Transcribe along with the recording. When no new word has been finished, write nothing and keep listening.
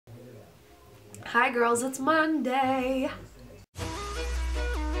Hi girls, it's Monday.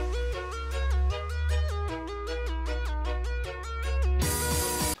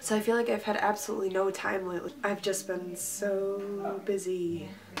 So I feel like I've had absolutely no time lately. I've just been so busy.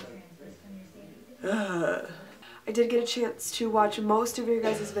 Ugh. I did get a chance to watch most of your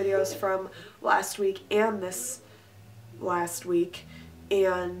guys' videos from last week and this last week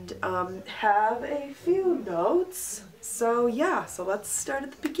and have a few notes. So yeah, so let's start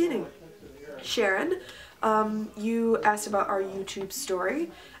at the beginning. Sharon, you asked about our YouTube story,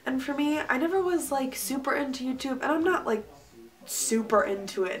 and for me, I never was like super into YouTube, and I'm not like super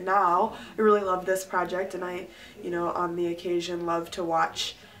into it now. I really love this project, and I, on the occasion love to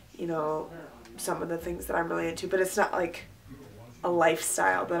watch, some of the things that I'm really into, but it's not like a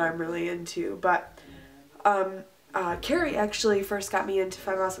lifestyle that I'm really into. But Carrie actually first got me into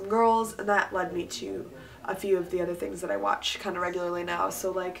Five Awesome Girls, and that led me to a few of the other things that I watch kind of regularly now.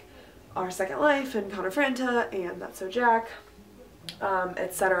 So like Our Second Life and Connor Franta and That's So Jack,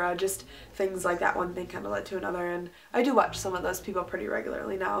 etc. Just things like that. One thing kind of led to another, and I do watch some of those people pretty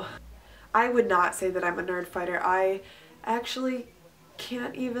regularly now. I would not say that I'm a nerd fighter. I actually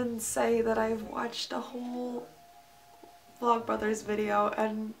can't even say that I've watched a whole Vlogbrothers video,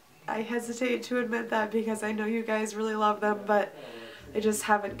 and I hesitate to admit that because I know you guys really love them, but I just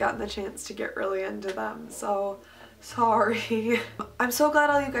haven't gotten the chance to get really into them, so sorry. I'm so glad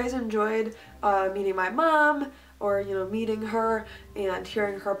all you guys enjoyed meeting my mom, or meeting her and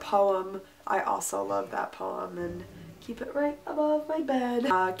hearing her poem. I also love that poem and keep it right above my bed.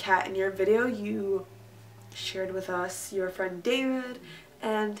 Kat, in your video you shared with us your friend David,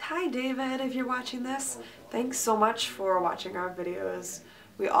 and hi David, if you're watching this, thanks so much for watching our videos.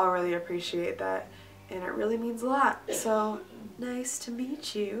 We all really appreciate that, and it really means a lot. So nice to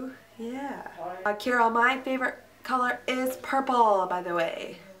meet you. Yeah. Carol, my favorite color is purple, by the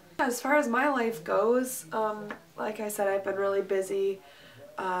way. As far as my life goes, like I said, I've been really busy.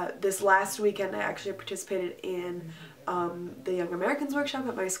 This last weekend I actually participated in the Young Americans workshop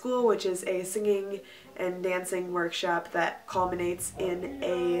at my school, which is a singing and dancing workshop that culminates in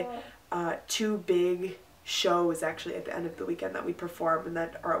a two big shows actually at the end of the weekend that we perform and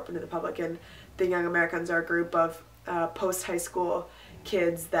that are open to the public. And the Young Americans are a group of post-high school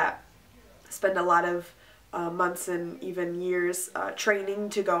kids that spend a lot of months and even years training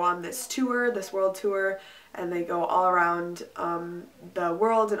to go on this tour, this world tour, and they go all around the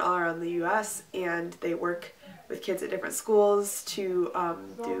world and all around the US, and they work with kids at different schools to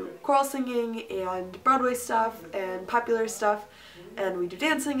do choral singing and Broadway stuff and popular stuff, and we do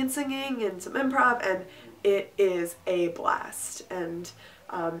dancing and singing and some improv, and it is a blast. And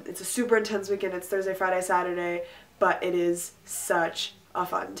it's a super intense weekend. It's Thursday, Friday, Saturday, but it is such a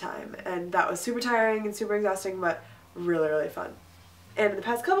fun time, and that was super tiring and super exhausting, but really, really fun. And in the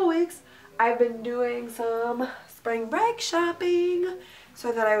past couple weeks I've been doing some spring break shopping, so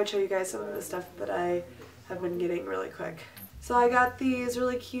I thought I would show you guys some of the stuff that I have been getting really quick. So I got these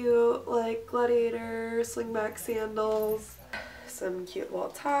really cute like gladiator slingback sandals, some cute little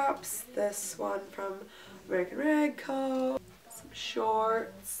tops, this one from American Rag Co., some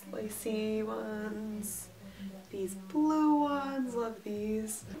shorts, lacy ones, these blue ones, love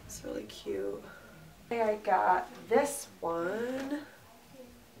these, it's really cute. I got this one,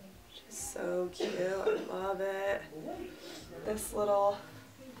 which is so cute, I love it. This little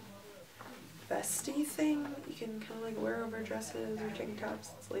vesty thing you can kind of like wear over dresses or tank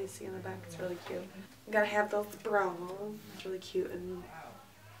tops. It's lacy in the back, it's really cute. I gotta have those bras, it's really cute and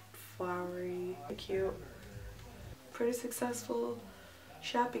flowery, cute. Pretty successful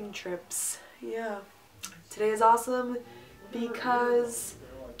shopping trips, yeah. Today is awesome because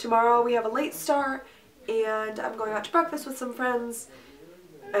tomorrow we have a late start and I'm going out to breakfast with some friends,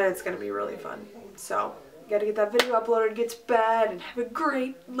 and it's going to be really fun. So, gotta get that video uploaded, get to bed, and have a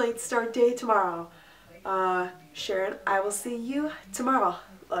great late start day tomorrow. Sharon, I will see you tomorrow.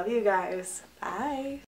 Love you guys. Bye.